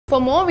For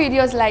more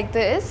videos like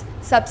this,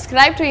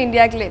 subscribe to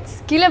IndiaGlitz.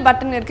 கீழ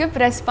button இருக்கு,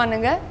 press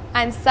பண்ணுங்க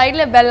and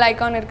sideல bell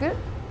icon இருக்கு,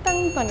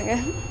 tongue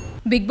பண்ணுங்க.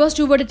 Bigg Boss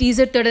 2 ஓட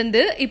டீசர்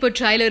தொடர்ந்து இப்போ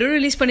ட்ரைலரும்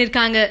ரிலீஸ்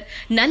பண்ணிருக்காங்க.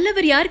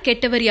 நல்லவர் யார்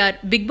கெட்டவர் யார்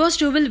Bigg Boss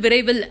 2 வில்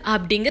விரைவில்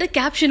அப்படிங்கற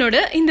கேப்ஷனோட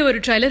இந்த ஒரு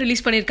ட்ரைலர்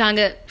ரிலீஸ்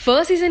பண்ணிருக்காங்க.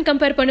 ஃபர்ஸ்ட் சீசன்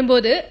கம்பேர்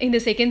பண்ணும்போது இந்த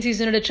செகண்ட்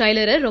சீசனோட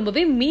ட்ரைலரை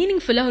ரொம்பவே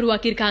மீனிங்ஃபுல்லா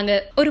உருவாக்கியிருக்காங்க.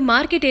 ஒரு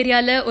மார்க்கெட்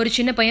ஏரியால ஒரு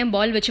சின்ன பையன்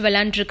பால் வச்சு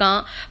விளையாண்டுட்டு இருக்கான்.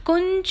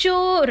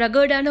 கொஞ்சம்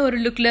ரகர்டான ஒரு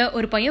லுக்ல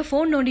ஒரு பையன்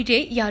போன் நோண்டிட்டே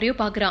யாரையோ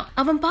பாக்குறான்.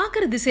 அவன்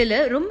பாக்குற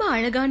திசையில ரொம்ப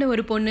அழகான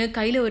ஒரு பொண்ணு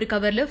கையில ஒரு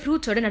கவர்ல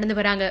ஃப்ரூட்ஸோட நடந்து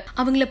வராங்க.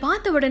 அவங்கள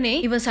பார்த்த உடனே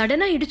இவன்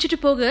சடனா இடிச்சிட்டு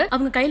போக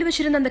அவங்க கையில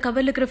வச்சிருந்த அந்த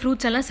கவர்ல இருக்கிற ஃப்ரூட்ஸ்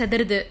எல்லாம்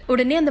செதறுது.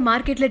 உடனே அந்த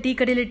மார்க்கெட்ல டீ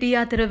கடையில டீ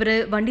ஆத்துறவரு,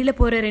 வண்டியில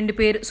போற 2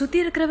 பேர், சுத்தி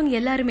இருக்கிறவங்க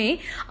எல்லாருமே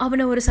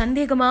அவனை ஒரு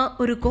சந்தேகமா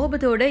ஒரு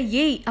கோபத்தோட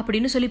ஏய்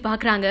அப்படின்னு சொல்லி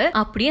பாக்குறாங்க.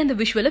 அப்படியே அந்த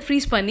விஷுவலை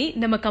ஃப்ரீஸ் பண்ணி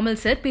நம்ம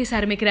கமல் சார் பேச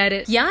ஆரம்பிக்கிறாரு.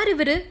 யார்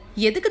இவரு?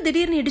 எதுக்கு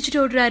திடீர்னு இடிச்சுட்டு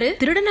ஓடுறாரு?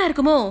 திருடனா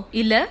இருக்குமோ?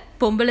 இல்ல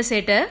பொம்பளை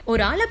சேட்டை?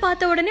 ஒரு ஆளை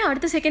பார்த்த உடனே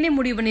அடுத்த செகண்டே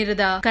முடிவு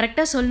பண்ணிருதா?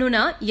 கரெக்டா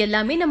சொல்லணும்னா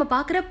எல்லாமே நம்ம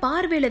பாக்குற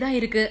பார்வையில தான்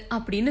இருக்கு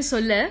அப்படின்னு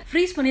சொல்ல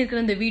ஃப்ரீஸ்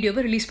பண்ணிருக்கிற அந்த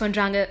வீடியோவை ரிலீஸ்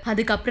பண்றாங்க.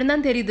 அதுக்கப்புறம்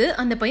தான் தெரியுது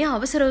அந்த பையன்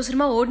அவசர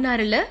அவசரமா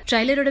ஓடினாருல.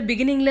 ட்ரைலரோட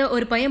பிகினிங்ல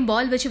ஒரு பையன்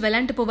பால் வச்சு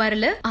விளையாண்டு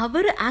போவாருல,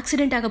 அவரு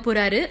ஆக்சிடென்ட் ஆக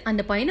போறாரு.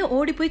 அந்த பையனை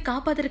ஓடி போய்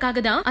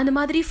காப்பாத்துறதுக்காக தான் அந்த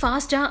மாதிரி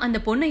ஃபாஸ்டா அந்த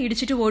பொண்ணை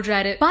இடிச்சிட்டு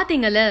ஓடுறாரு.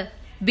 பாத்தீங்கல்ல?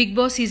 பிக்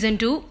பாஸ் சீசன்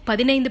 2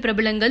 15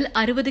 பிரபலங்கள்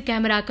 60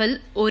 கேமராக்கள்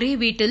ஒரே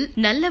வீட்டில்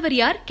நல்லவர்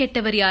யார்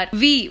கெட்டவர் யார்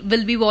வி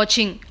வில் பி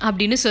வாட்சிங்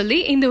அப்படின்னு சொல்லி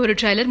இந்த ஒரு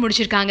ட்ரைலர்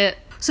முடிச்சிருக்காங்க.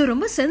 ஸோ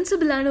ரொம்ப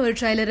சென்சிபிளான ஒரு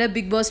ட்ரைலரை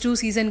பிக் பாஸ் 2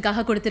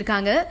 சீசனுக்காக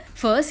கொடுத்துருக்காங்க.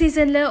 ஃபர்ஸ்ட்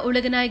சீசன்ல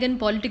உலகநாயகன்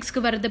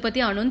பாலிடிக்ஸ்க்கு வரதை பத்தி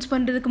அனௌன்ஸ்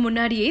பண்றதுக்கு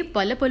முன்னாடியே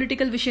பல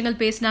பொலிட்டிக்கல் விஷயங்கள்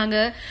பேசினாங்க.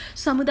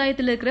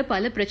 சமுதாயத்தில் இருக்கிற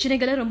பல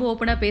பிரச்சனைகளை ரொம்ப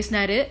ஓப்பனா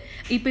பேசினாரு.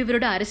 இப்போ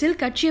இவரோட அரசியல்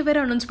கட்சியை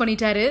வேற அனௌன்ஸ்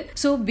பண்ணிட்டாரு.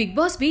 ஸோ பிக்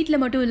பாஸ் வீட்ல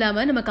மட்டும்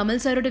இல்லாம நம்ம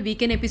கமல் சாரோட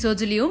வீக்கெண்ட்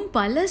எபிசோட்ஸ்லயும்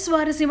பல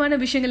சுவாரஸ்யமான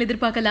விஷயங்கள்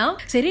எதிர்பார்க்கலாம்.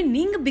 சரி,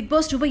 நீங்க பிக்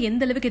பாஸ் 2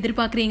 எந்த அளவுக்கு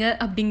எதிர்பார்க்கறீங்க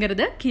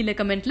அப்படிங்கறத கீழே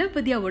கமெண்ட்ல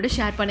வித்யாவோட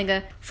ஷேர் பண்ணுங்க.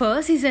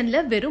 ஃபர்ஸ்ட்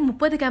சீசன்ல வெறும்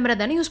 30 கேமரா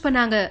தானே யூஸ்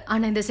பண்ணாங்க.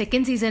 ஆனா இந்த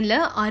செகண்ட் சீசன்ல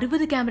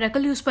 60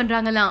 கேமராக்கள் யூஸ்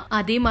பண்றாங்களாம்.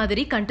 அதே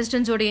மாதிரி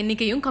கண்டஸ்டன்ட்ஸோட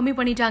எண்ணிக்கையும் கம்மி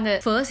பண்ணிட்டாங்க.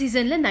 ஃபர்ஸ்ட்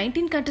சீசன்ல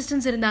 19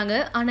 கண்டஸ்டன்ட்ஸ் இருந்தாங்க.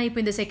 ஆனா இப்போ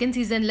இந்த செகண்ட்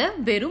சீசன்ல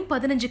வெறும்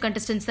 15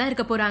 கண்டஸ்டன்ட்ஸ் தான்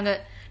இருக்க போறாங்க.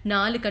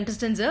 4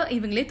 கண்டஸ்டன்ட்ஸ்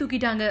இவங்களே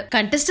தூக்கிட்டாங்க.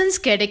 கண்டஸ்டன்ட்ஸ்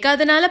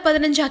கிடைக்காதனால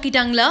 15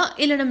 ஆக்கிட்டாங்களா,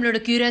 இல்ல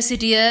நம்மளோட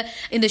கியூரியாசிட்டிய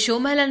இந்த ஷோ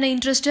மேலான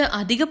இன்ட்ரெஸ்ட்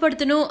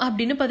அதிகப்படுத்தணும்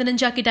அப்படின்னு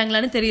 15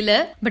 ஆக்கிட்டாங்களான்னு தெரியல.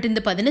 பட்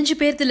இந்த 15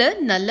 பேர்த்துல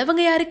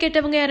நல்லவங்க யாரு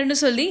கெட்டவங்க யாருன்னு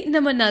சொல்லி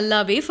நம்ம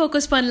நல்லாவே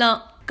ஃபோக்கஸ் பண்ணலாம்.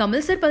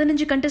 கமல் சார்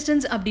 15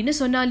 கண்டஸ்டன்ட்ஸ் அப்படின்னு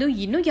சொன்னாலும்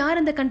இன்னும் யார்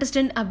அந்த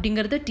கண்டஸ்டன்ட்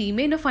அப்படிங்கறத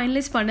டீமே இன்னும்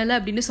ஃபைனலைஸ் பண்ணல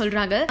அப்படின்னு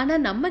சொல்றாங்க. ஆனா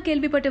நம்ம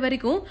கேள்விப்பட்ட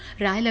வரைக்கும்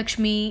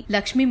ராயலட்சுமி,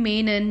 லக்ஷ்மி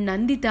மேனன்,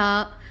 நந்திதா,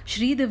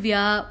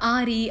 ஸ்ரீதிவ்யா,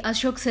 ஆரி,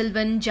 அசோக்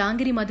செல்வன்,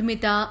 ஜாங்கிரி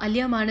மதுமிதா,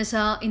 அலியா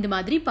மானசா, இந்த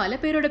மாதிரி பல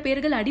பேரோட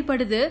பேர்கள்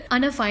அடிபடுது.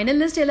 ஆனா ஃபைனல்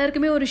லிஸ்ட்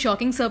எல்லாருக்குமே ஒரு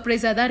ஷாக்கிங்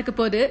சர்ப்ரைஸா தான் இருக்க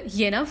போகுது.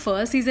 ஏன்னா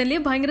ஃபர்ஸ்ட் சீசன்லயே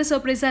பயங்கர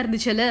சர்ப்ரைஸா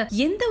இருந்துச்சுல.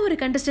 எந்த ஒரு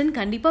கண்டஸ்டன்ட்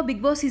கண்டிப்பா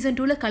பிக் பாஸ் சீசன்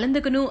 2ல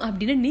கலந்துக்கணும்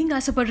அப்படின்னு நீங்க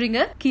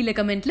ஆசைப்படுறீங்க? கீழே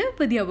கமெண்ட்ல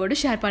வித்யாவோட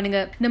ஷேர்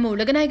பண்ணுங்க. நம்ம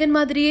உலகநாயகன்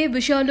மாதிரியே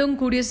விஷாலும்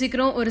கூடிய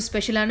சீக்கிரம் ஒரு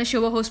ஸ்பெஷலான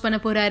ஷோவை ஹோஸ்ட் பண்ண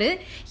போறாரு.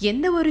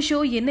 எந்த ஒரு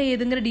ஷோ என்ன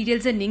ஏதுங்கிற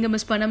டீடைல்ஸை நீங்க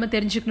மிஸ் பண்ணாம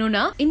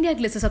தெரிஞ்சுக்கணும்னா இந்தியா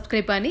கிளிட்ஸ்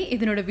சப்ஸ்கிரைப் பண்ணி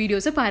இதனோட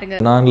வீடியோஸை பாருங்க.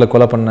 நாங்கள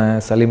கொலை பண்ண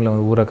சலீமில்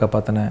ஊரை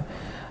காப்பாற்றினேன்.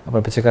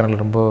 அப்புறம்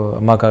பிச்சைக்காரங்கள் ரொம்ப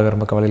அம்மாக்காக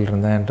ரொம்ப கவலையில்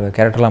இருந்தேன் என்ற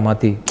கேரக்டர்லாம்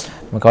மாற்றி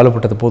நம்ம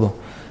கவலைப்பட்டது போதும்,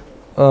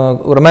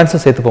 ஒரு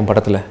ரொமான்ஸும் சேர்த்துப்போம்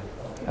படத்தில்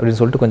அப்படின்னு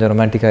சொல்லிட்டு கொஞ்சம்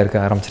ரொமான்டிக்காக இருக்க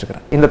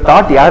ஆரம்பிச்சிருக்கிறேன். இந்த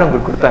தாட் யார்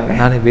உங்களுக்கு கொடுத்தாங்க?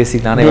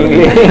 நானே